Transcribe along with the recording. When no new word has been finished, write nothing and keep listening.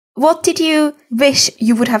What did you wish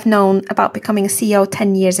you would have known about becoming a CEO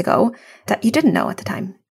 10 years ago that you didn't know at the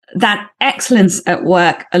time? That excellence at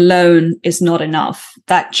work alone is not enough.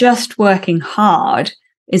 That just working hard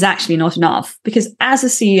is actually not enough, because as a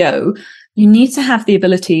CEO, you need to have the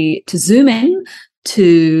ability to zoom in,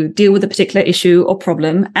 to deal with a particular issue or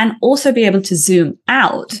problem, and also be able to zoom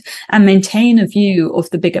out and maintain a view of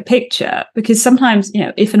the bigger picture. Because sometimes,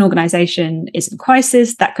 if an organization is in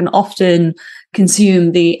crisis, that can often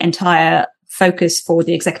consume the entire focus for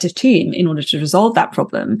the executive team in order to resolve that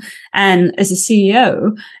problem. And as a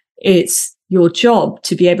CEO, it's your job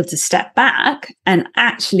to be able to step back and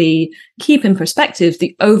actually keep in perspective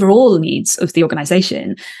the overall needs of the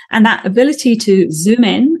organization. And that ability to zoom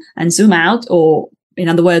in and zoom out, or in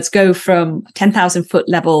other words, go from 10,000 foot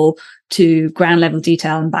level to ground level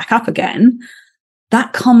detail and back up again,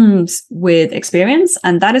 that comes with experience.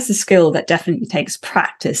 And that is a skill that definitely takes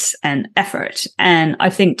practice and effort. And I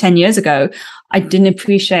think 10 years ago, I didn't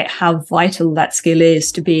appreciate how vital that skill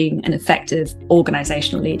is to being an effective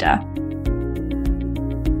organizational leader.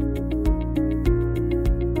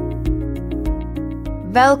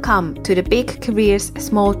 Welcome to the Big Careers,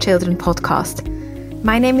 Small Children podcast.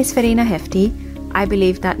 My name is Verena Hefti. I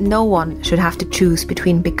believe that no one should have to choose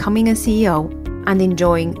between becoming a CEO and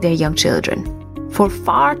enjoying their young children. For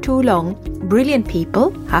far too long, brilliant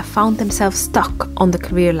people have found themselves stuck on the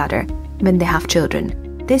career ladder when they have children.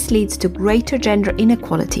 This leads to greater gender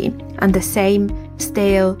inequality and the same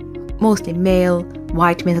stale, mostly male,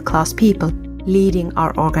 white middle-class people leading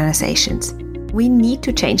our organizations. We need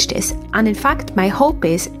to change this. And in fact, my hope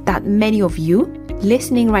is that many of you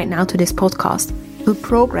listening right now to this podcast will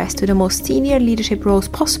progress to the most senior leadership roles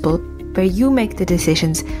possible, where you make the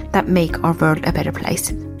decisions that make our world a better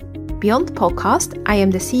place. Beyond the podcast, I am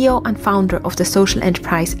the CEO and founder of the social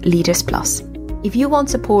enterprise Leaders Plus. If you want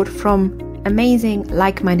support from amazing,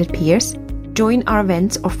 like-minded peers, join our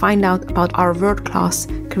events or find out about our world-class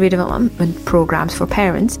career development programs for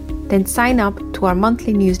parents, then sign up to our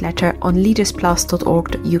monthly newsletter on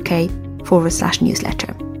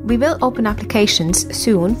leadersplus.org.uk/newsletter. We will open applications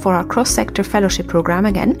soon for our cross-sector fellowship program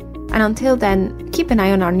again. And until then, keep an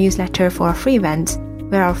eye on our newsletter for our free events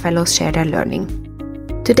where our fellows share their learning.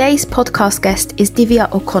 Today's podcast guest is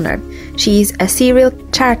Dhivya O'Connor. She is a serial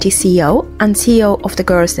charity CEO and CEO of the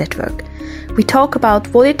Girls Network. We talk about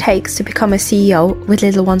what it takes to become a CEO with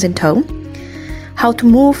little ones in tow, how to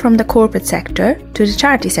move from the corporate sector to the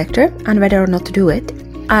charity sector and whether or not to do it,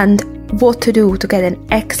 and what to do to get an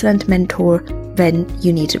excellent mentor when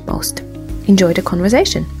you need it most. Enjoy the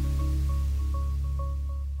conversation.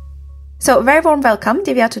 So, very warm welcome,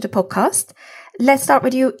 Dhivya, to the podcast. Let's start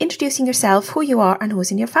with you introducing yourself, who you are and who's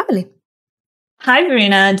in your family. Hi,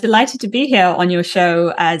 Verena. Delighted to be here on your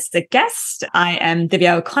show as the guest. I am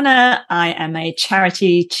Dhivya O'Connor. I am a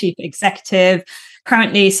charity chief executive,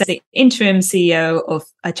 currently the interim CEO of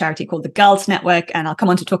a charity called the Girls Network, and I'll come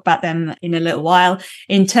on to talk about them in a little while.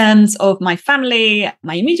 In terms of my family,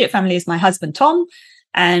 my immediate family is my husband, Tom,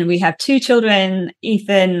 and we have two children,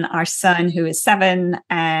 Ethan, our son, who is 7,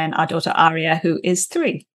 and our daughter, Aria, who is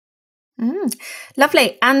 3.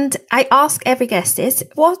 Lovely. And I ask every guest this,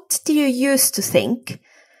 what do you used to think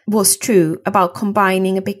was true about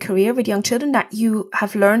combining a big career with young children that you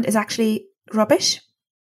have learned is actually rubbish?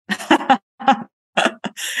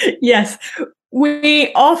 Yes.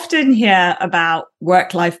 We often hear about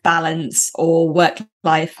work-life balance or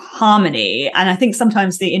work-life harmony. And I think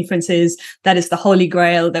sometimes the inference is that is the holy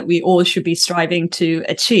grail that we all should be striving to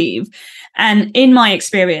achieve. And in my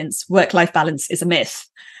experience, work-life balance is a myth.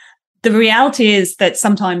 The reality is that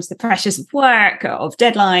sometimes the pressures of work, of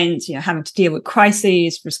deadlines, having to deal with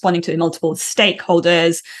crises, responding to multiple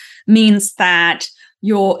stakeholders means that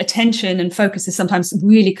your attention and focus is sometimes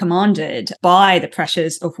really commanded by the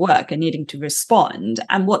pressures of work and needing to respond.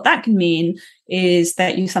 And what that can mean is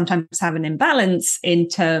that you sometimes have an imbalance in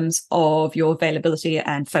terms of your availability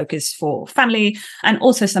and focus for family, and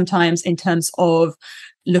also sometimes in terms of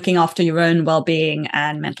looking after your own well-being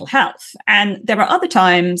and mental health. And there are other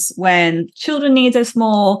times when children need us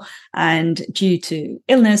more, and due to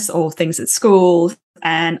illness or things at school.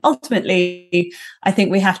 And ultimately, I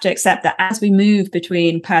think we have to accept that as we move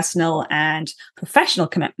between personal and professional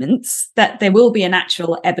commitments, that there will be a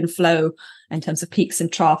natural ebb and flow in terms of peaks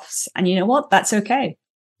and troughs. And you know what? That's okay.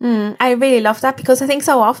 I really love that, because I think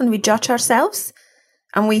so often we judge ourselves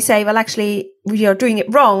and we say, well, actually, we are doing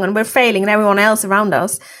it wrong and we're failing, and everyone else around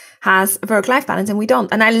us has work-life balance and we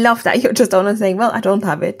don't. And I love that you're just honest saying, well, I don't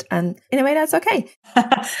have it. And in a way, that's okay.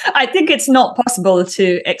 I think it's not possible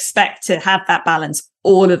to expect to have that balance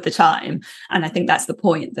all of the time. And I think that's the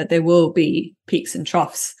point, that there will be peaks and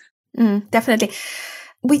troughs. Definitely.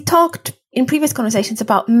 We talked in previous conversations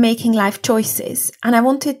about making life choices. And I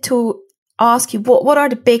wanted to ask you, what are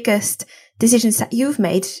the biggest decisions that you've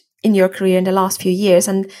made in your career in the last few years?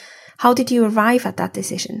 And how did you arrive at that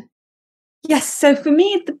decision? Yes. So for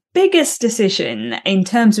me, the biggest decision in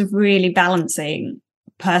terms of really balancing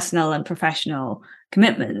personal and professional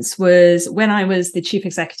commitments was when I was the chief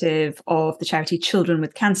executive of the charity Children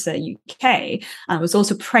with Cancer UK. I was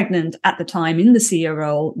also pregnant at the time in the CEO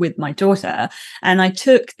role with my daughter. And I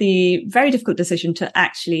took the very difficult decision to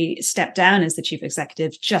actually step down as the chief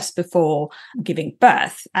executive just before giving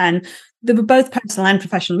birth. And there were both personal and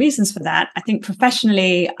professional reasons for that. I think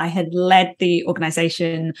professionally, I had led the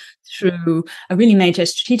organization through a really major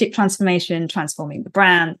strategic transformation, transforming the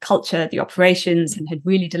brand, culture, the operations, and had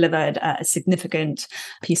really delivered a significant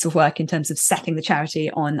piece of work in terms of setting the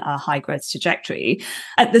charity on a high growth trajectory.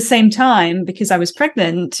 At the same time, because I was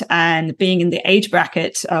pregnant and being in the age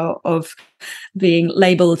bracket of being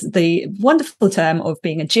labeled the wonderful term of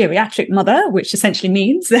being a geriatric mother, which essentially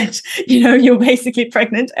means that, you're basically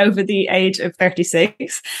pregnant over the age of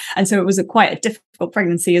 36. And so it was quite a difficult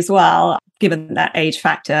pregnancy as well, given that age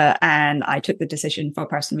factor. And I took the decision for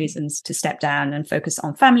personal reasons to step down and focus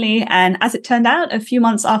on family. And as it turned out, a few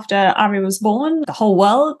months after Ari was born, the whole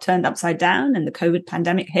world turned upside down and the COVID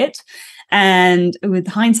pandemic hit. And with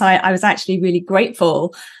hindsight, I was actually really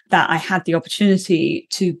grateful that I had the opportunity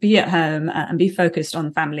to be at home and be focused on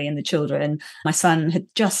the family and the children. My son had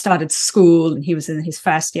just started school and he was in his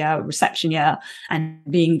first year, reception year, and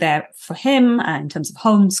being there for him in terms of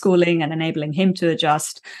homeschooling and enabling him to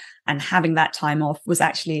adjust and having that time off was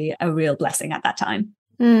actually a real blessing at that time.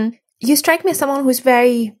 You strike me as someone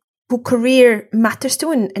who career matters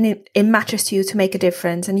to, and it matters to you to make a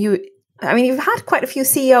difference. And you've had quite a few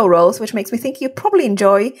CEO roles, which makes me think you probably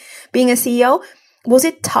enjoy being a CEO. Was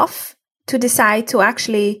it tough to decide to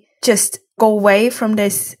actually just go away from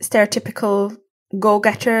this stereotypical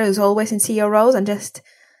go-getter who's always in CEO roles and just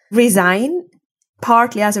resign,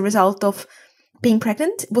 partly as a result of being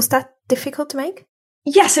pregnant? Was that difficult to make?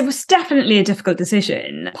 Yes, it was definitely a difficult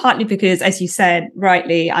decision, partly because, as you said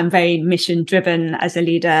rightly, I'm very mission driven as a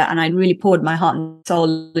leader and I really poured my heart and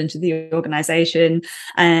soul into the organization.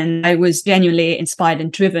 And I was genuinely inspired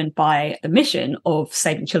and driven by the mission of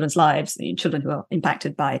saving children's lives, children who are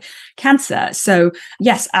impacted by cancer. So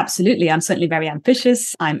yes, absolutely. I'm certainly very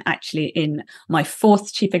ambitious. I'm actually in my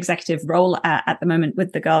fourth chief executive role at the moment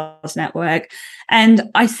with the Girls Network. And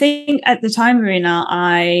I think at the time, Marina,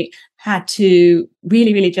 I had to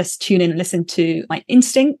really, really just tune in and listen to my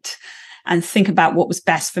instinct and think about what was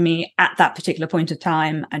best for me at that particular point of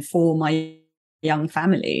time and for my young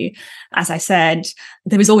family. As I said,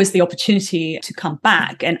 there was always the opportunity to come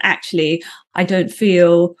back. And actually, I don't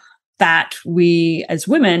feel that we as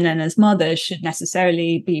women and as mothers should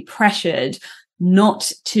necessarily be pressured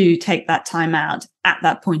not to take that time out at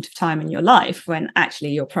that point of time in your life when actually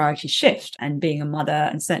your priorities shift. And being a mother,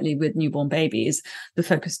 and certainly with newborn babies, the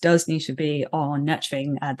focus does need to be on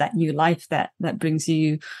nurturing that new life that brings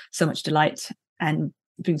you so much delight and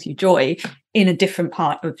brings you joy in a different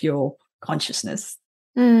part of your consciousness.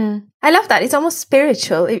 I love that. It's almost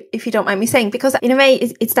spiritual, if you don't mind me saying, because in a way,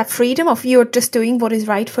 it's that freedom of you're just doing what is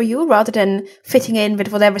right for you rather than fitting in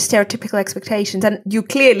with whatever stereotypical expectations. And you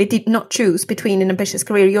clearly did not choose between an ambitious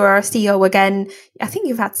career. You're a CEO again. I think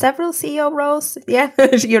you've had several CEO roles. Yeah,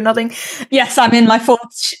 you're nodding. Yes, I'm in my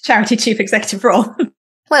fourth charity chief executive role.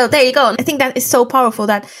 Well, there you go. I think that is so powerful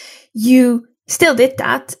that you still did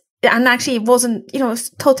that. And actually it wasn't, it was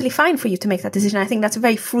totally fine for you to make that decision. I think that's a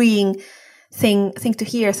very freeing thing to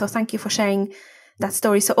hear. So thank you for sharing that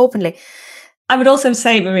story so openly. I would also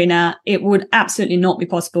say, Marina, it would absolutely not be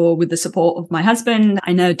possible with the support of my husband.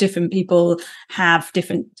 I know different people have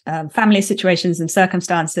different family situations and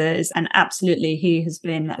circumstances, and absolutely he has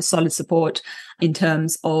been a solid support in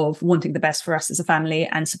terms of wanting the best for us as a family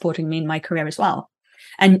and supporting me in my career as well.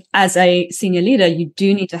 And as a senior leader, you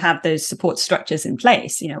do need to have those support structures in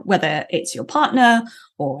place, whether it's your partner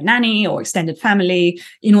or nanny or extended family,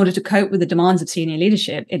 in order to cope with the demands of senior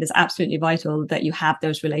leadership. It is absolutely vital that you have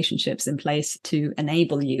those relationships in place to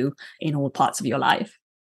enable you in all parts of your life.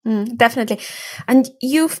 Definitely. And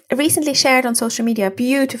you've recently shared on social media a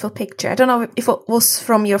beautiful picture. I don't know if it was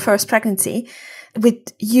from your first pregnancy,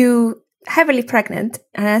 with you heavily pregnant.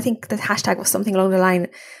 And I think the hashtag was something along the line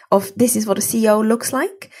of "this is what a CEO looks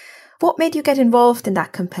like." What made you get involved in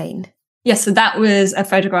that campaign? Yes, so that was a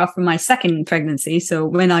photograph from my second pregnancy. So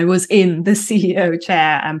when I was in the CEO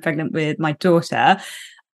chair and pregnant with my daughter,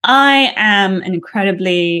 I am an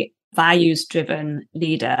incredibly values-driven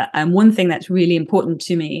leader. And one thing that's really important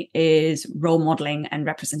to me is role modeling and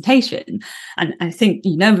representation. And I think,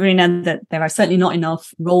 Verena, that there are certainly not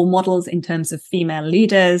enough role models in terms of female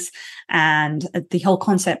leaders, and the whole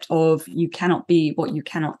concept of you cannot be what you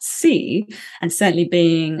cannot see. And certainly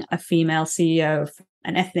being a female CEO of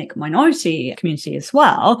an ethnic minority community as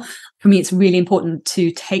well, for me, it's really important to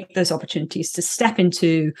take those opportunities to step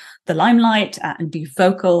into the limelight and be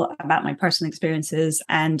vocal about my personal experiences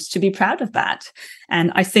and to be proud of that.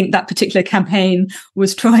 And I think that particular campaign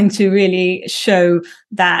was trying to really show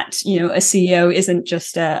that, a CEO isn't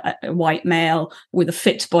just a white male with a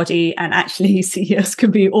fit body, and actually CEOs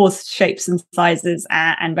could be all shapes and sizes,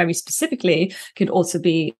 and very specifically could also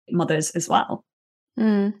be mothers as well.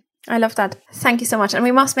 I love that. Thank you so much. And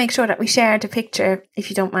we must make sure that we share the picture,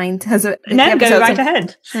 if you don't mind. No, go right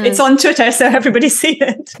ahead. It's on Twitter, so everybody see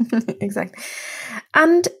it. Exactly.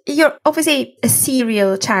 And you're obviously a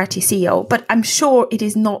serial charity CEO, but I'm sure it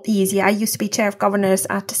is not easy. I used to be chair of governors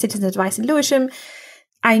at Citizen Advice in Lewisham.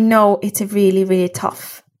 I know it's a really, really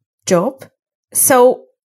tough job. So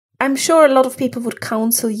I'm sure a lot of people would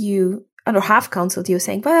counsel you, or have counseled you,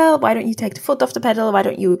 saying, well, why don't you take the foot off the pedal? Why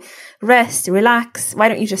don't you rest, relax? Why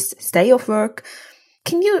don't you just stay off work?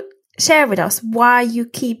 Can you share with us why you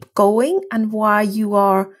keep going and why you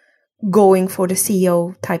are going for the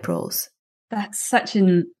CEO type roles? That's such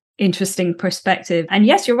an interesting perspective. And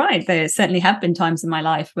yes, you're right. There certainly have been times in my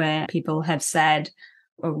life where people have said,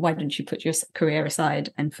 well, why don't you put your career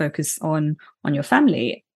aside and focus on your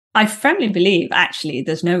family? I firmly believe, actually,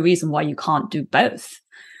 there's no reason why you can't do both.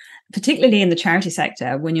 Particularly in the charity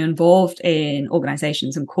sector, when you're involved in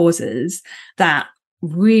organizations and causes that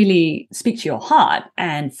really speak to your heart.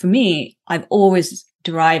 And for me, I've always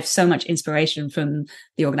derived so much inspiration from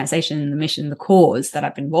the organization, the mission, the cause that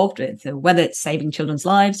I've been involved with. So whether it's saving children's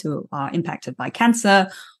lives who are impacted by cancer,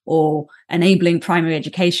 or enabling primary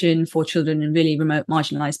education for children in really remote,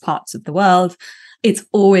 marginalized parts of the world, it's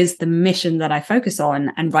always the mission that I focus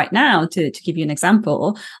on. And right now, to give you an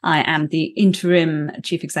example, I am the interim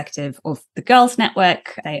chief executive of the Girls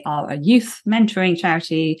Network. They are a youth mentoring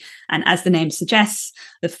charity. And as the name suggests,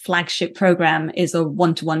 the flagship program is a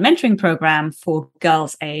one-to-one mentoring program for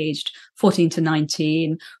girls aged 14 to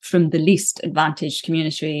 19 from the least advantaged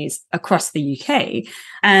communities across the UK.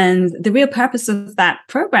 And the real purpose of that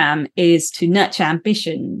program is to nurture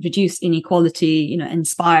ambition, reduce inequality,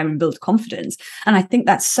 inspire and build confidence. And I think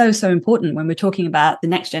that's so, so important when we're talking about the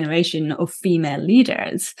next generation of female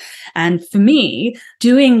leaders. And for me,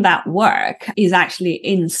 doing that work is actually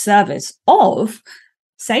in service of,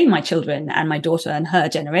 say, my children and my daughter and her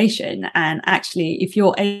generation. And actually, if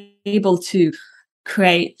you're able to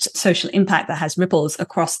create social impact that has ripples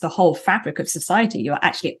across the whole fabric of society, you're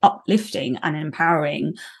actually uplifting and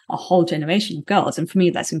empowering a whole generation of girls. And for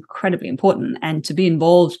me, that's incredibly important. And to be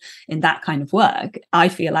involved in that kind of work, I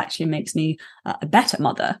feel actually makes me a better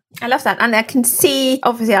mother. I love that. And I can see,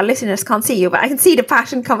 obviously our listeners can't see you, but I can see the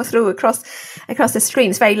passion come through across the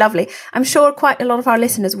screen. It's very lovely. I'm sure quite a lot of our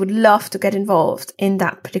listeners would love to get involved in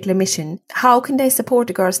that particular mission. How can they support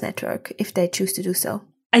the Girls Network if they choose to do so?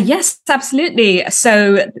 Yes, absolutely.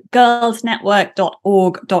 So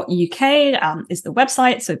girlsnetwork.org.uk is the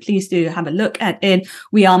website. So please do have a look at it.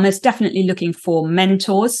 We are most definitely looking for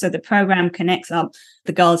mentors. So the program connects up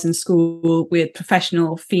the girls in school with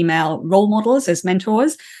professional female role models as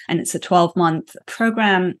mentors. And it's a 12-month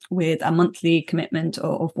program with a monthly commitment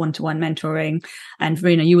of one-to-one mentoring. And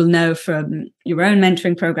Verena, you will know from your own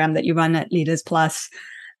mentoring program that you run at Leaders Plus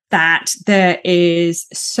that there is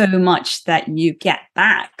so much that you get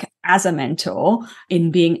back as a mentor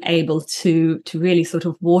in being able to really sort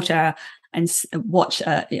of water and watch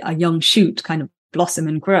a young shoot kind of blossom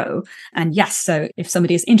and grow. And yes, so if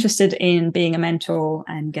somebody is interested in being a mentor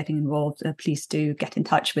and getting involved, please do get in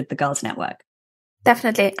touch with the Girls Network.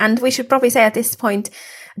 Definitely. And we should probably say at this point,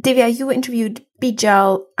 Dhivya, you interviewed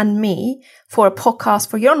Bijal and me for a podcast,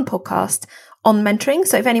 for your own podcast on mentoring.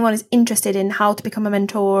 So if anyone is interested in how to become a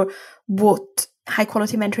mentor, what high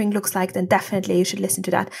quality mentoring looks like, then definitely you should listen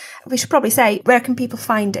to that. We should probably say, where can people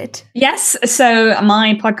find it? Yes. So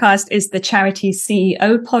my podcast is the Charity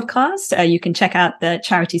CEO podcast. You can check out the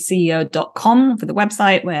charityceo.com for the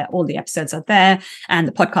website where all the episodes are there. And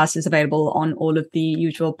the podcast is available on all of the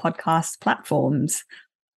usual podcast platforms.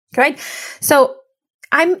 Great. So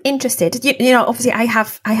I'm interested, you know, obviously I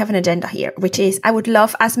have an agenda here, which is I would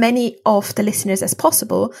love as many of the listeners as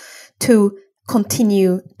possible to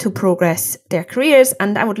continue to progress their careers.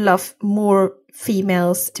 And I would love more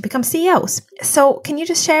females to become CEOs. So can you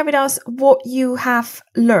just share with us what you have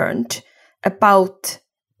learned about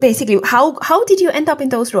basically how did you end up in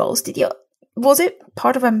those roles? Did you Was it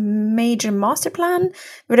part of a major master plan?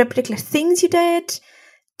 Were there particular things you did?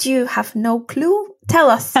 Do you have no clue? Tell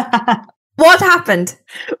us. What happened?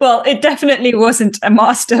 Well, it definitely wasn't a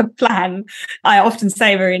master plan. I often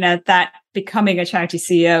say, Verena, that becoming a charity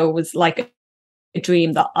CEO was like a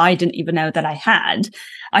dream that I didn't even know that I had.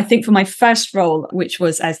 I think for my first role, which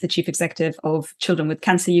was as the chief executive of Children with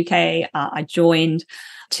Cancer UK, I joined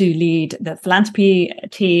to lead the philanthropy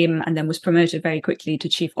team and then was promoted very quickly to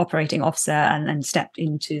chief operating officer and then stepped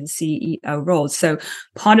into the CEO role. So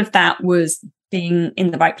part of that was being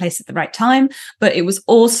in the right place at the right time, but it was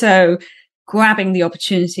also grabbing the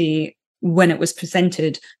opportunity when it was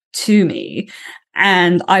presented to me.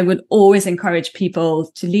 And I would always encourage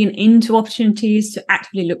people to lean into opportunities, to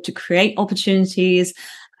actively look to create opportunities,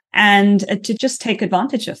 and to just take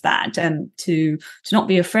advantage of that, and to not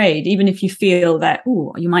be afraid, even if you feel that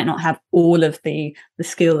you might not have all of the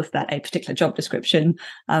skills that a particular job description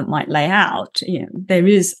might lay out. There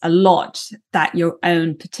is a lot that your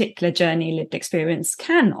own particular journey, lived experience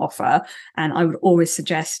can offer, and I would always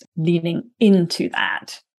suggest leaning into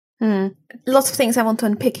that. Lots of things I want to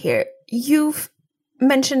unpick here. You've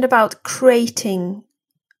mentioned about creating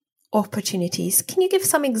opportunities. Can you give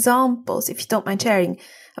some examples, if you don't mind sharing,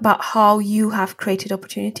 about how you have created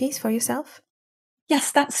opportunities for yourself?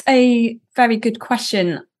 Yes, that's a very good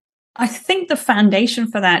question. I think the foundation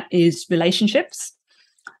for that is relationships.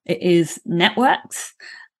 It is networks.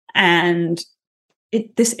 And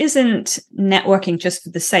this isn't networking just for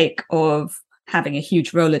the sake of having a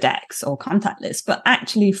huge Rolodex or contact list, but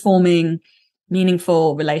actually forming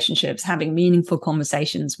meaningful relationships, having meaningful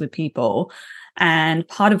conversations with people. And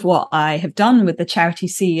part of what I have done with the Charity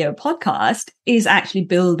CEO podcast is actually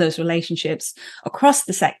build those relationships across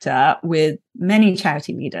the sector with many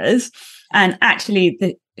charity leaders. And actually,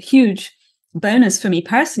 the huge bonus for me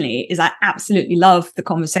personally is I absolutely love the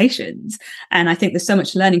conversations. And I think there's so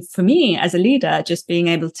much learning for me as a leader, just being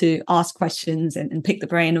able to ask questions and pick the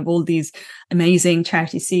brain of all these amazing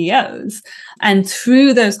charity CEOs. And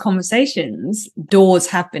through those conversations, doors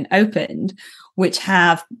have been opened, which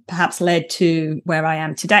have perhaps led to where I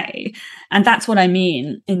am today. And that's what I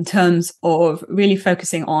mean in terms of really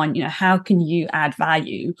focusing on, how can you add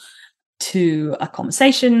value to a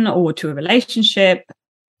conversation or to a relationship,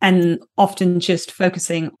 and often just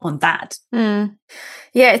focusing on that.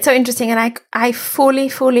 Yeah, it's so interesting. And I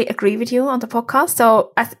fully agree with you on the podcast.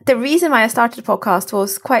 So the reason why I started the podcast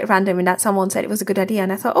was quite random, in that someone said it was a good idea.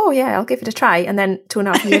 And I thought, oh yeah, I'll give it a try. And then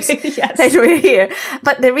 2.5 years later we're here.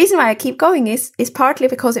 But the reason why I keep going is partly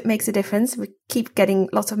because it makes a difference. We keep getting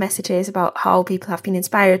lots of messages about how people have been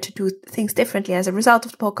inspired to do things differently as a result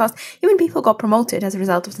of the podcast. Even people got promoted as a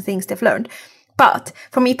result of the things they've learned. But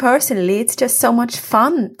for me personally, it's just so much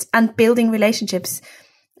fun, and building relationships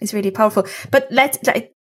is really powerful. But this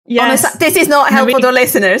is not helpful to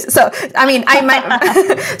listeners. So, I mean, I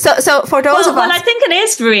might. so for those of us. Well, I think it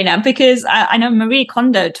is, Verena, because I know Marie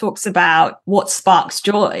Kondo talks about what sparks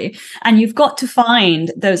joy. And you've got to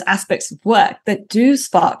find those aspects of work that do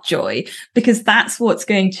spark joy, because that's what's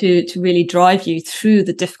going to really drive you through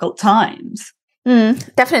the difficult times.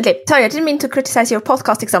 Definitely. Sorry, I didn't mean to criticize your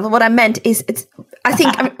podcast example. What I meant is,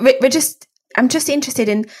 I'm just interested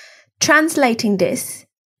in translating this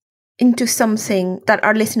into something that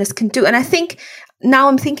our listeners can do. And I think now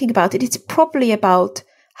I'm thinking about it, it's probably about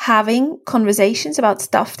having conversations about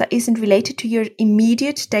stuff that isn't related to your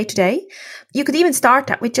immediate day-to-day. You could even start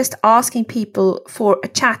that with just asking people for a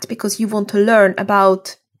chat because you want to learn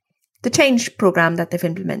about the change program that they've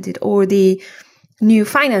implemented, or the new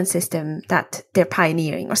finance system that they're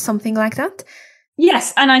pioneering, or something like that.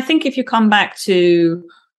 Yes. And I think if you come back to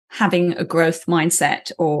having a growth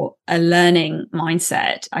mindset or a learning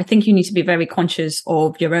mindset, I think you need to be very conscious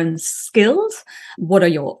of your own skills. What are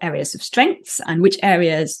your areas of strengths, and which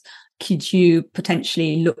areas could you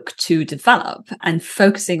potentially look to develop, and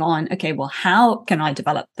focusing on, okay, well, how can I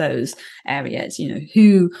develop those areas?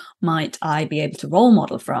 Who might I be able to role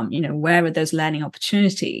model from? Where are those learning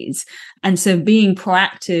opportunities? And so being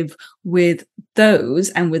proactive with those,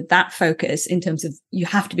 and with that focus in terms of, you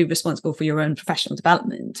have to be responsible for your own professional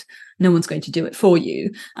development. No one's going to do it for you.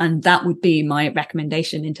 And that would be my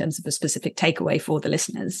recommendation in terms of a specific takeaway for the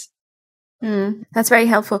listeners. That's very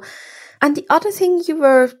helpful. And the other thing you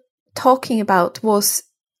were talking about was,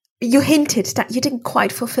 you hinted that you didn't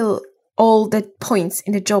quite fulfill all the points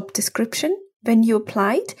in the job description when you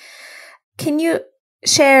applied. Can you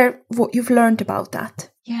share what you've learned about that?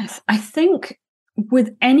 Yes, I think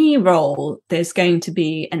with any role, there's going to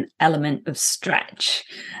be an element of stretch.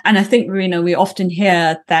 And I think, Marina, we often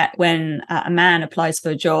hear that when a man applies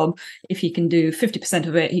for a job, if he can do 50%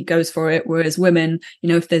 of it, he goes for it. Whereas women,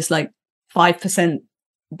 if there's like 5%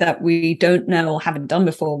 that we don't know or haven't done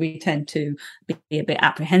before, we tend to be a bit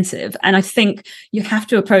apprehensive. And I think you have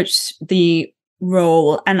to approach the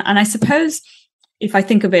role. And I suppose if I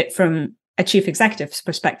think of it from a chief executive's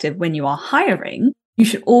perspective, when you are hiring, you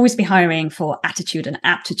should always be hiring for attitude and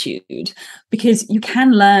aptitude, because you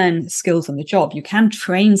can learn skills on the job. You can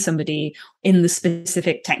train somebody in the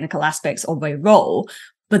specific technical aspects of a role,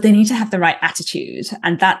 but they need to have the right attitude.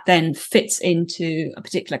 And that then fits into a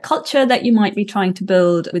particular culture that you might be trying to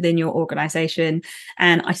build within your organization.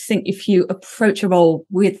 And I think if you approach a role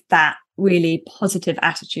with that really positive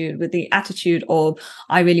attitude, with the attitude of,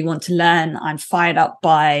 I really want to learn, I'm fired up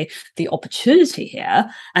by the opportunity here,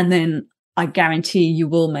 and then I guarantee you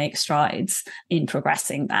will make strides in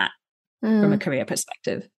progressing that from a career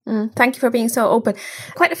perspective. Thank you for being so open.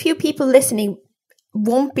 Quite a few people listening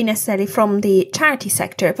won't be necessarily from the charity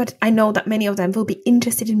sector, but I know that many of them will be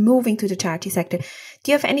interested in moving to the charity sector.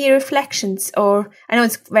 Do you have any reflections, or I know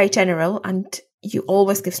it's very general and you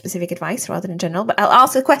always give specific advice rather than general, but I'll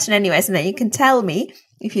ask a question anyways, and then you can tell me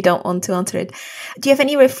if you don't want to answer it. Do you have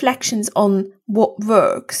any reflections on what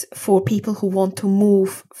works for people who want to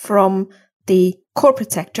move from the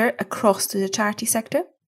corporate sector across to the charity sector?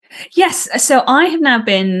 Yes. So I have now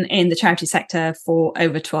been in the charity sector for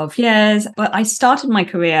over 12 years, but I started my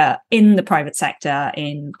career in the private sector,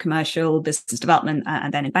 in commercial business development,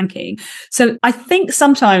 and then in banking. So I think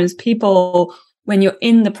sometimes people, when you're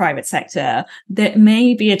in the private sector, there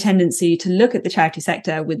may be a tendency to look at the charity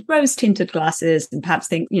sector with rose-tinted glasses and perhaps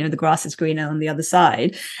think, the grass is greener on the other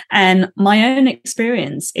side. And my own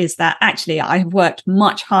experience is that actually I have worked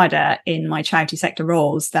much harder in my charity sector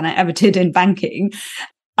roles than I ever did in banking.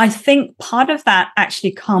 I think part of that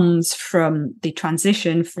actually comes from the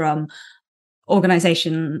transition from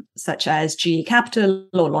organization such as GE Capital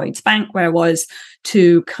or Lloyds Bank, where I was,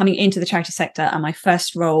 to coming into the charity sector. And my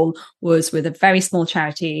first role was with a very small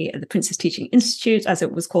charity, the Princess Teaching Institute, as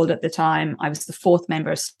it was called at the time. I was the fourth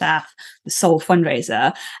member of staff, the sole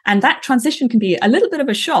fundraiser. And that transition can be a little bit of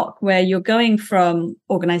a shock, where you're going from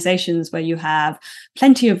organizations where you have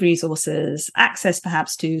plenty of resources, access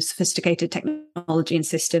perhaps to sophisticated technology and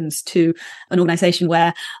systems, to an organization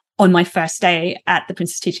where on my first day at the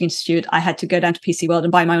Princess Teaching Institute, I had to go down to PC World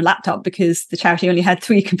and buy my own laptop because the charity only had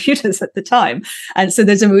 3 computers at the time. And so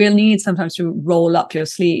there's a real need sometimes to roll up your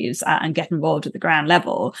sleeves and get involved at the ground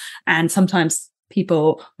level. And sometimes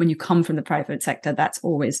people, when you come from the private sector, that's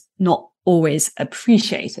not always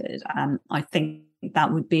appreciated. I think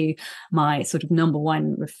that would be my sort of number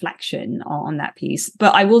one reflection on that piece.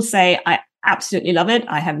 But I will say I absolutely love it.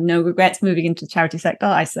 I have no regrets moving into the charity sector.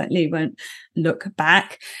 I certainly won't look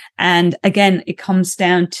back. And again, it comes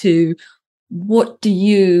down to, what do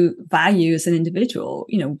you value as an individual?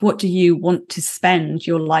 What do you want to spend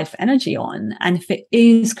your life energy on? And if it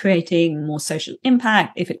is creating more social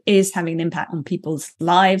impact, if it is having an impact on people's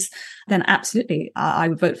lives, then absolutely, I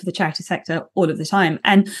would vote for the charity sector all of the time.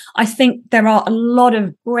 And I think there are a lot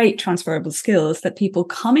of great transferable skills that people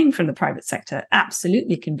coming from the private sector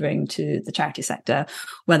absolutely can bring to the charity sector,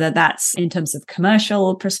 whether that's in terms of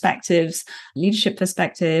commercial perspectives, leadership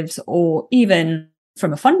perspectives, or even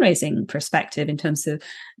from a fundraising perspective in terms of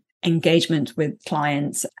engagement with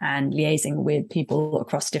clients and liaising with people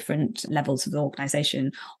across different levels of the organization.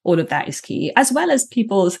 All of that is key, as well as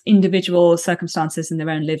people's individual circumstances and their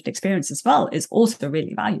own lived experience as well, is also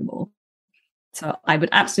really valuable. So I would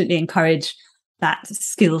absolutely encourage that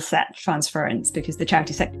skill set transference, because the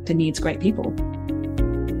charity sector needs great people.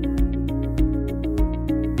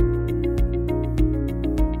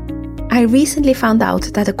 I recently found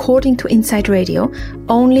out that according to Inside Radio,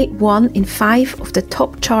 only 1 in 5 of the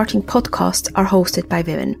top charting podcasts are hosted by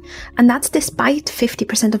women. And that's despite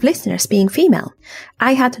 50% of listeners being female.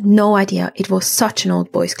 I had no idea it was such an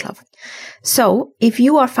old boys club. So if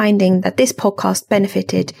you are finding that this podcast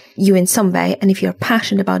benefited you in some way, and if you're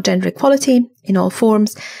passionate about gender equality in all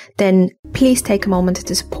forms, then please take a moment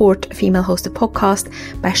to support a female hosted podcast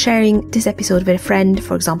by sharing this episode with a friend,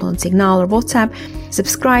 for example on Signal or WhatsApp,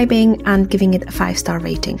 subscribing and giving it a 5-star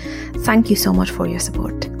rating. Thank you so much for your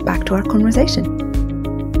support. Back to our conversation.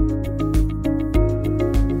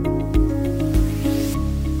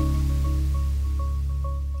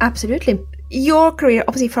 Absolutely. Your career,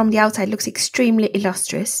 obviously from the outside, looks extremely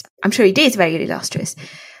illustrious. I'm sure it is very illustrious.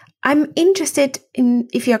 I'm interested in,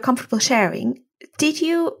 if you're comfortable sharing, did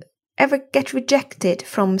you ever get rejected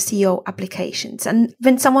from CEO applications? And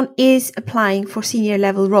when someone is applying for senior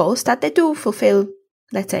level roles that they do fulfill,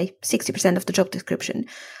 let's say 60% of the job description,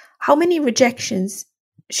 how many rejections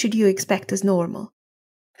should you expect as normal?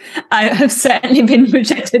 I have certainly been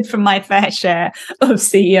rejected from my fair share of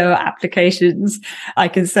CEO applications. I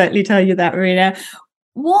can certainly tell you that, Marina.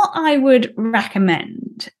 What I would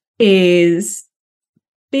recommend is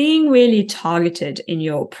being really targeted in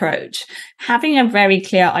your approach, having a very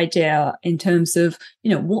clear idea in terms of,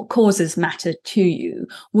 what causes matter to you,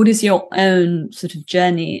 what is your own sort of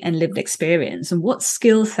journey and lived experience, and what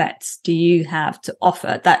skill sets do you have to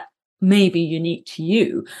offer that may be unique to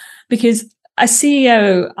you? Because a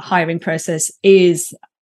CEO hiring process is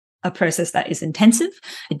a process that is intensive.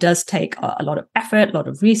 It does take a lot of effort, a lot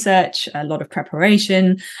of research, a lot of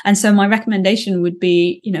preparation. And so my recommendation would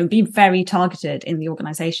be, be very targeted in the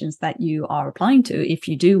organizations that you are applying to if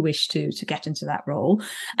you do wish to get into that role.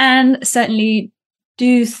 And certainly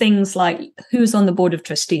do things like who's on the board of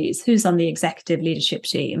trustees, who's on the executive leadership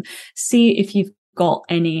team, see if you've got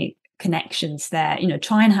any connections there,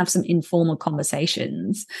 try and have some informal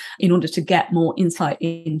conversations in order to get more insight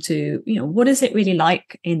into, what is it really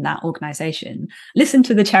like in that organization? Listen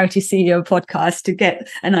to the Charity CEO podcast to get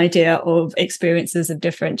an idea of experiences of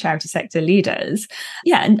different charity sector leaders.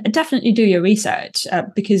 Yeah, and definitely do your research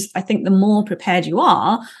because I think the more prepared you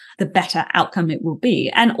are, the better outcome it will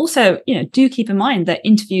be. And also, do keep in mind that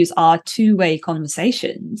interviews are two-way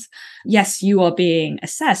conversations. Yes, you are being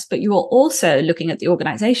assessed, but you are also looking at the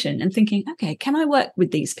organization and thinking, okay, can I work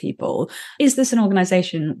with these people? Is this an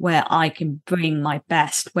organization where I can bring my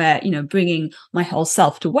best, where, bringing my whole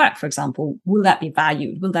self to work, for example, will that be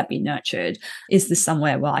valued? Will that be nurtured? Is this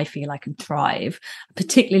somewhere where I feel I can thrive,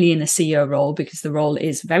 particularly in a CEO role, because the role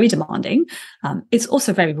is very demanding. It's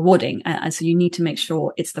also very rewarding. And so you need to make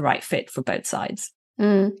sure it's the right fit for both sides.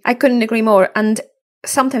 I couldn't agree more. And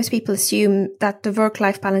sometimes people assume that the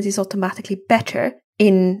work-life balance is automatically better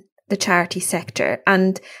in the charity sector.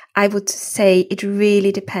 And I would say it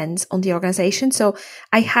really depends on the organization. So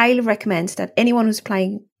I highly recommend that anyone who's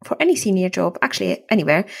applying for any senior job, actually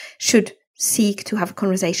anywhere, should seek to have a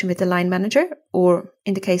conversation with the line manager, or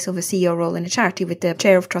in the case of a CEO role in a charity, with the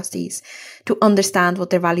chair of trustees, to understand what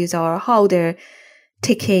their values are, how they're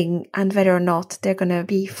ticking, and whether or not they're going to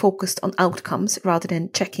be focused on outcomes rather than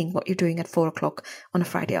checking what you're doing at 4:00 on a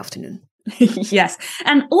Friday afternoon. Yes.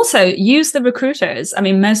 And also use the recruiters. I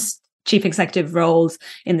mean, most chief executive roles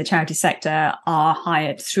in the charity sector are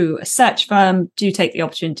hired through a search firm. Do take the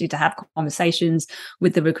opportunity to have conversations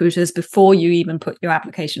with the recruiters before you even put your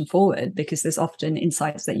application forward, because there's often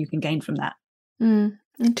insights that you can gain from that.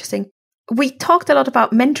 Interesting. We talked a lot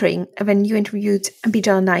about mentoring when you interviewed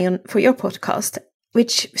Bijan and I for your podcast,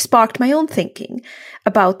 which sparked my own thinking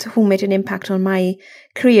about who made an impact on my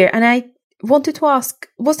career. And I wanted to ask,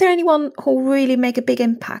 was there anyone who really made a big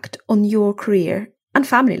impact on your career and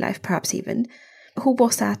family life, perhaps even? Who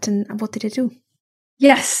was that and what did it do?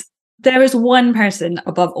 Yes, there is one person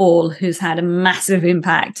above all who's had a massive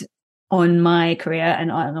impact on my career and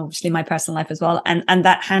obviously my personal life as well. And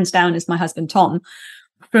that hands down is my husband, Tom.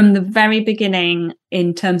 From the very beginning,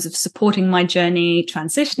 in terms of supporting my journey,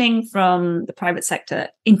 transitioning from the private sector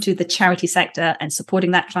into the charity sector and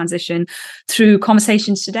supporting that transition through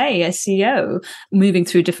conversations today as CEO, moving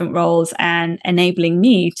through different roles and enabling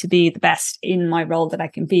me to be the best in my role that I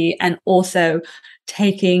can be, and also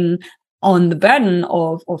taking on the burden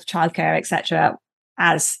of childcare, etc.,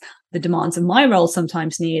 as the demands of my role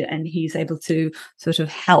sometimes need. And he's able to sort of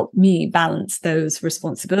help me balance those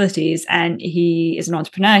responsibilities. And he is an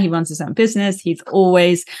entrepreneur. He runs his own business. He's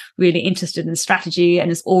always really interested in strategy and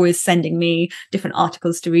is always sending me different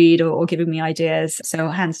articles to read or giving me ideas. So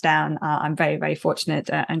hands down, I'm very, very fortunate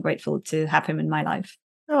and grateful to have him in my life.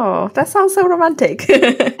 Oh, that sounds so romantic.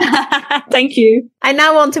 Thank you. I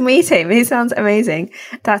now want to meet him. He sounds amazing.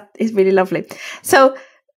 That is really lovely. So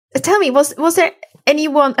tell me, was there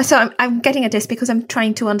anyone, so I'm getting at this because I'm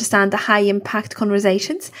trying to understand the high impact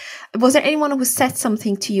conversations. Was there anyone who said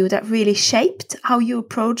something to you that really shaped how you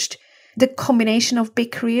approached the combination of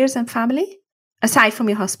big careers and family, aside from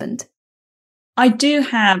your husband? I do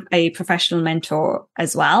have a professional mentor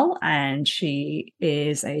as well, and she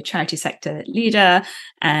is a charity sector leader,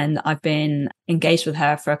 and I've been engaged with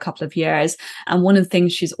her for a couple of years. And one of the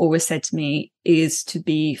things she's always said to me is to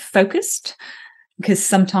be focused, because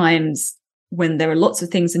sometimes when there are lots of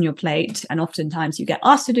things on your plate, and oftentimes you get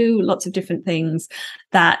asked to do lots of different things,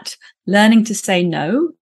 that learning to say no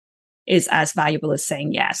is as valuable as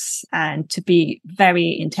saying yes, and to be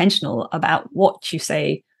very intentional about what you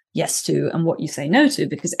say yes to and what you say no to,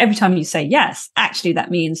 because every time you say yes, actually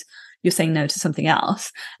that means you're saying no to something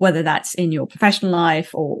else, whether that's in your professional life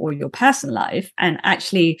or your personal life. And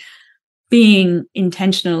actually being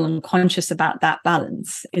intentional and conscious about that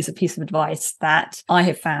balance is a piece of advice that I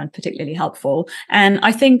have found particularly helpful. And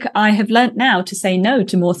I think I have learned now to say no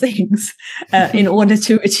to more things in order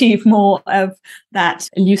to achieve more of that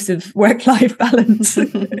elusive work-life balance.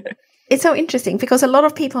 It's so interesting because a lot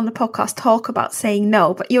of people on the podcast talk about saying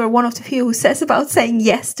no, but you're one of the few who says about saying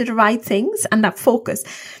yes to the right things and that focus.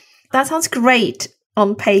 That sounds great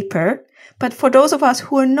on paper. But for those of us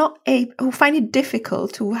who are not who find it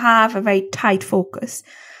difficult to have a very tight focus,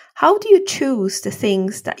 how do you choose the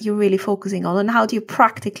things that you're really focusing on, and how do you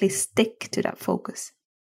practically stick to that focus?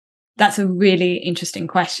 That's a really interesting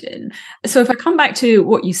question. So if I come back to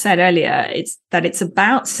what you said earlier, it's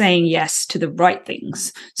about saying yes to the right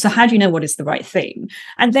things. So how do you know what is the right thing?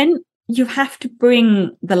 And then you have to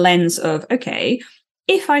bring the lens of, okay,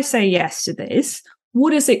 if I say yes to this,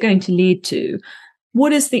 what is it going to lead to?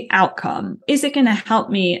 What is the outcome? Is it going to help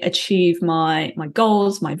me achieve my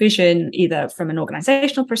goals, my vision, either from an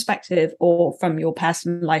organizational perspective or from your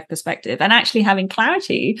personal life perspective? And actually having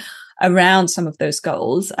clarity around some of those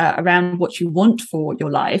goals, around what you want for your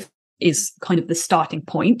life is kind of the starting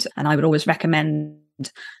point. And I would always recommend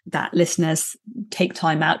that listeners take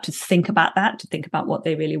time out to think about that, to think about what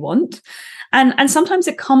they really want. And sometimes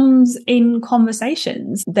it comes in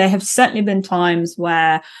conversations. There have certainly been times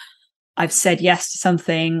where I've said yes to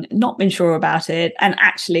something, not been sure about it, and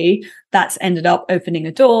actually that's ended up opening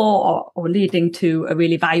a door or leading to a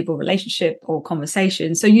really valuable relationship or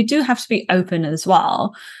conversation. So you do have to be open as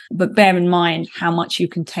well, but bear in mind how much you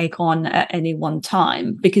can take on at any one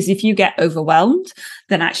time, because if you get overwhelmed,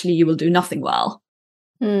 then actually you will do nothing well.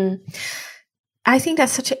 I think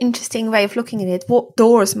that's such an interesting way of looking at it. What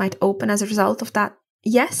doors might open as a result of that?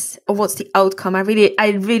 Yes, or what's the outcome? I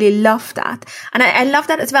really love that. And I love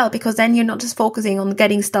that as well, because then you're not just focusing on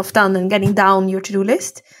getting stuff done and getting down your to-do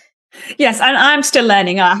list. Yes, and I'm still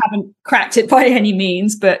learning. I haven't cracked it by any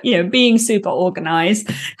means, but, being super organized,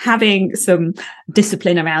 having some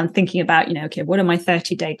discipline around thinking about, okay, what are my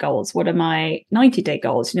 30-day goals? What are my 90-day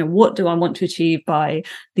goals? What do I want to achieve by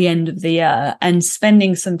the end of the year? And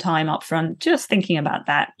spending some time up front, just thinking about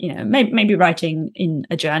that, maybe writing in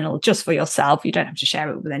a journal just for yourself. You don't have to share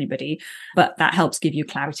it with anybody, but that helps give you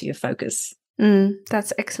clarity of focus.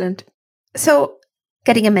 That's excellent. So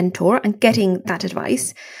getting a mentor and getting that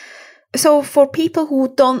advice. So for people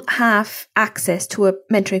who don't have access to a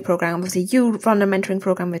mentoring program, obviously you run a mentoring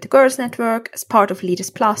program with the Girls Network as part of Leaders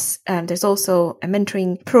Plus. There's also a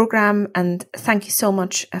mentoring program, and thank you so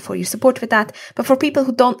much for your support with that. But for people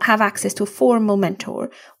who don't have access to a formal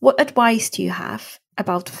mentor, what advice do you have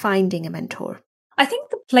about finding a mentor? I think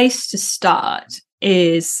the place to start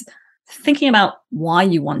is thinking about why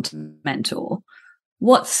you want to mentor.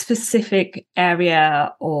 What specific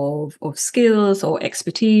area of skills or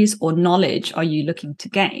expertise or knowledge are you looking to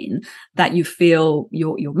gain that you feel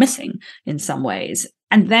you're missing in some ways?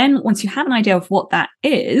 And then once you have an idea of what that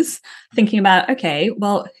is, thinking about, okay,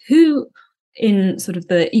 well, who in sort of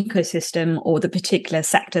the ecosystem or the particular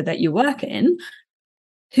sector that you work in,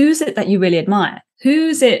 who's it that you really admire?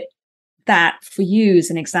 Who's it that for you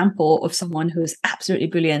is an example of someone who is absolutely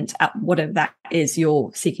brilliant at whatever that is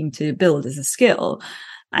you're seeking to build as a skill?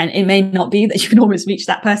 And it may not be that you can always reach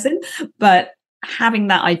that person, but having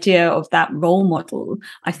that idea of that role model,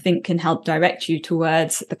 I think can help direct you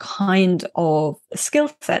towards the kind of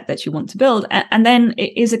skill set that you want to build. And then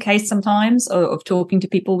it is a case sometimes of talking to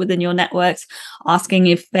people within your networks, asking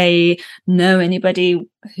if they know anybody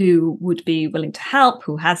who would be willing to help,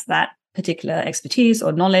 who has that particular expertise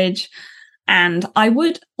or knowledge. And I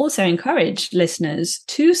would also encourage listeners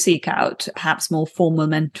to seek out perhaps more formal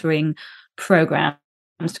mentoring programs,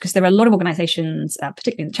 because there are a lot of organizations,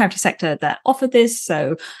 particularly in the charity sector, that offer this.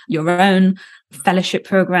 So your own fellowship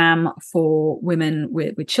program for women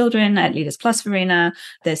with children at Leaders Plus Verena.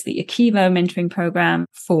 There's the Akiva mentoring program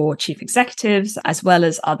for chief executives, as well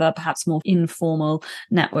as other perhaps more informal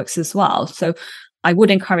networks as well. So I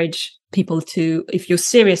would encourage people to, if you're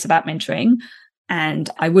serious about mentoring, and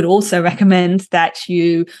I would also recommend that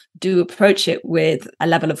you do approach it with a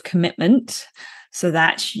level of commitment so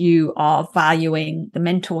that you are valuing the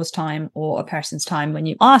mentor's time or a person's time when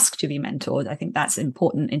you ask to be mentored. I think that's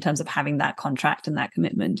important in terms of having that contract and that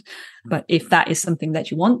commitment. But if that is something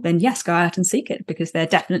that you want, then yes, go out and seek it, because there are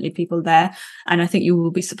definitely people there. And I think you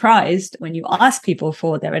will be surprised when you ask people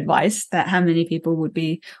for their advice that how many people would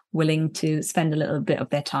be willing to spend a little bit of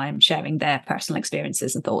their time sharing their personal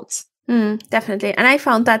experiences and thoughts. Definitely. And I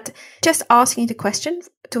found that just asking the question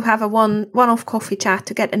to have a one-off coffee chat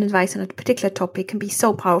to get an advice on a particular topic can be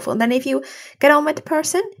so powerful. And then if you get on with the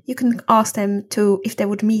person, you can ask them if they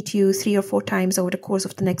would meet you 3 or 4 times over the course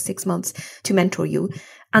of the next 6 months to mentor you.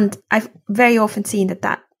 And I've very often seen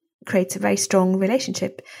that creates a very strong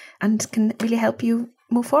relationship and can really help you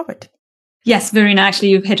move forward. Yes, Verena, actually,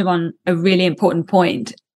 you've hit on a really important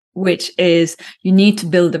point, which is you need to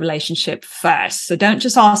build a relationship first. So don't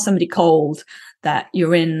just ask somebody cold that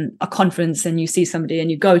you're in a conference and you see somebody and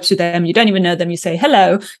you go to them, you don't even know them, you say,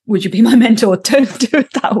 hello, would you be my mentor? Don't do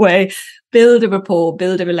it that way. Build a rapport,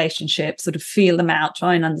 build a relationship, sort of feel them out,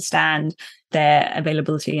 try and understand their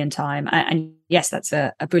availability and time. And yes, that's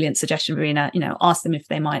a brilliant suggestion, Verena. Ask them if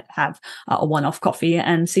they might have a one-off coffee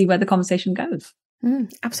and see where the conversation goes.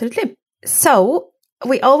 Absolutely. So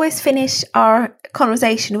we always finish our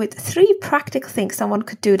conversation with 3 practical things someone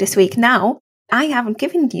could do this week. Now, I haven't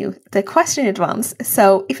given you the question in advance,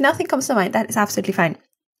 so if nothing comes to mind, that is absolutely fine.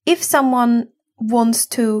 If someone wants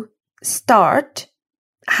to start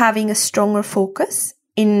having a stronger focus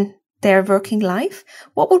in their working life,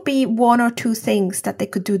 what would be 1 or 2 things that they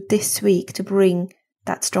could do this week to bring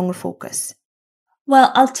that stronger focus?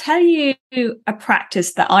 Well, I'll tell you a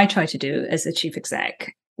practice that I try to do as a chief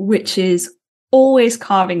exec, which is always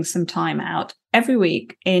carving some time out every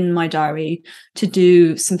week in my diary to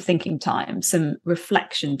do some thinking time, some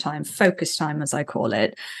reflection time, focus time, as I call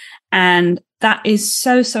it. And that is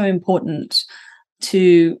so, so important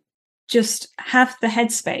to just have the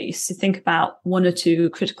headspace to think about 1 or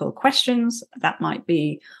 2 critical questions that might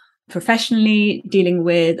be professionally dealing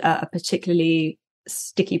with a particularly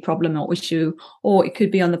sticky problem or issue, or it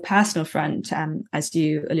could be on the personal front, as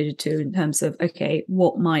you alluded to, in terms of, okay,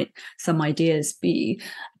 what might some ideas be?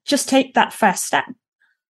 Just take that first step,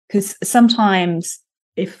 because sometimes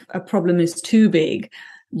if a problem is too big,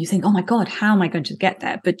 you think, oh my God, how am I going to get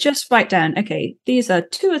there? But just write down, okay, these are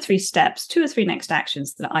 2 or 3 steps, 2 or 3 next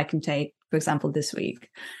actions that I can take, for example, this week,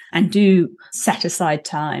 and do set aside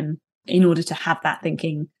time in order to have that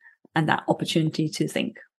thinking and that opportunity to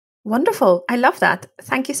think. Wonderful. I love that.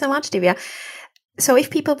 Thank you so much, Dhivya. So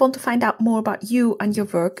if people want to find out more about you and your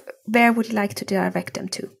work, where would you like to direct them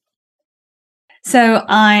to? So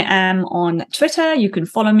I am on Twitter. You can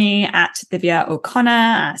follow me at Dhivya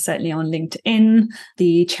O'Connor, certainly on LinkedIn.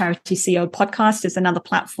 The Charity CEO podcast is another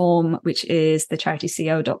platform, which is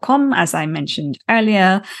thecharityceo.com, as I mentioned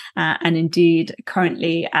earlier, and indeed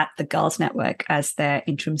currently at the Girls Network as their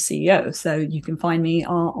interim CEO. So you can find me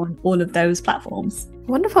on all of those platforms.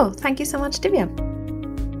 Wonderful. Thank you so much, Dhivya.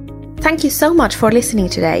 Thank you so much for listening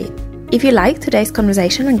today. If you liked today's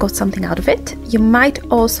conversation and got something out of it, you might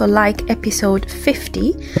also like episode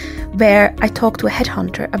 50, where I talk to a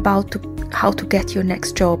headhunter about how to get your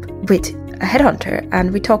next job with a headhunter,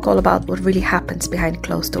 and we talk all about what really happens behind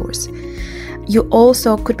closed doors. You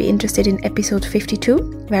also could be interested in episode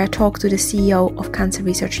 52, where I talk to the CEO of Cancer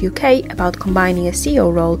Research UK about combining a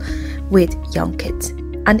CEO role with young kids.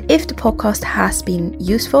 And if the podcast has been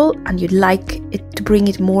useful and you'd like it to bring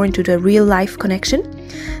it more into the real life connection,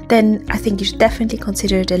 then I think you should definitely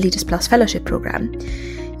consider the Leaders Plus Fellowship Programme.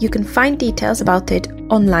 You can find details about it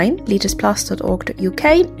online, leadersplus.org.uk,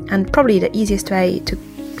 and probably the easiest way to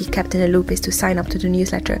be kept in the loop is to sign up to the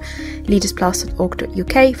newsletter,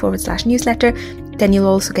 leadersplus.org.uk/newsletter. Then you'll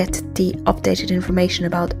also get the updated information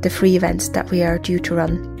about the free events that we are due to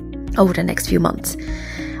run over the next few months.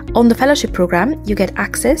 On the fellowship program, you get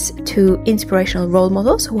access to inspirational role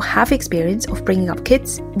models who have experience of bringing up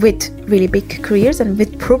kids with really big careers and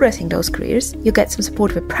with progressing those careers. You get some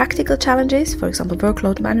support with practical challenges, for example,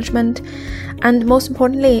 workload management. And most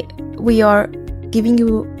importantly, we are giving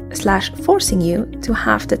you / forcing you to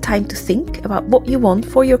have the time to think about what you want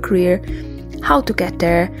for your career, how to get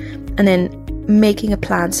there, and then making a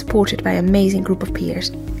plan supported by an amazing group of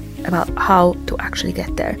peers about how to actually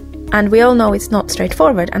get there. And we all know it's not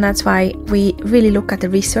straightforward, and that's why we really look at the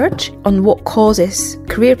research on what causes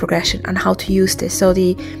career progression and how to use this. So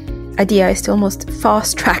the idea is to almost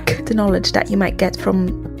fast track the knowledge that you might get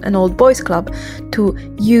from an old boys club to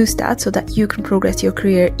use that so that you can progress your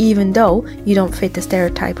career even though you don't fit the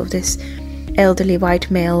stereotype of this elderly white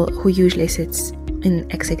male who usually sits in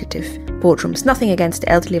executive boardrooms. Nothing against the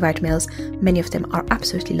elderly white males, many of them are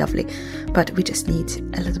absolutely lovely, but we just need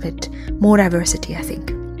a little bit more diversity, I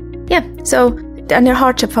think. Yeah, so the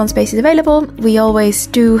hardship fund space is available. We always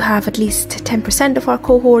do have at least 10% of our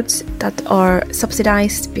cohorts that are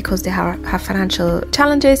subsidized because they have financial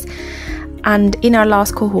challenges. And in our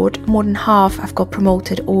last cohort, more than half have got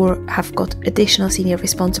promoted or have got additional senior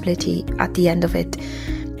responsibility at the end of it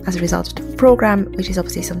as a result of the program, which is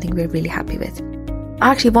obviously something we're really happy with.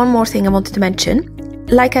 Actually, one more thing I wanted to mention.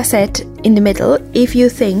 Like I said in the middle, if you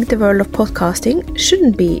think the world of podcasting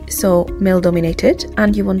shouldn't be so male-dominated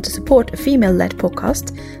and you want to support a female-led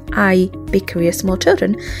podcast, i.e. Big Career, Small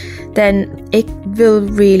Children, then it will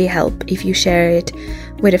really help if you share it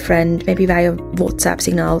with a friend, maybe via WhatsApp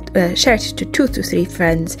signal, share it to 2 to 3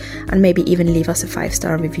 friends, and maybe even leave us a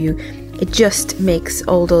 5-star review. It just makes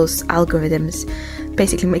all those algorithms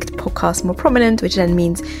basically make the podcast more prominent, which then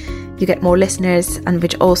means you get more listeners, and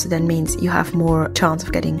which also then means you have more chance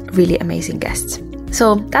of getting really amazing guests.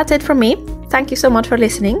 So that's it from me. Thank you so much for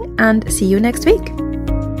listening, and see you next week.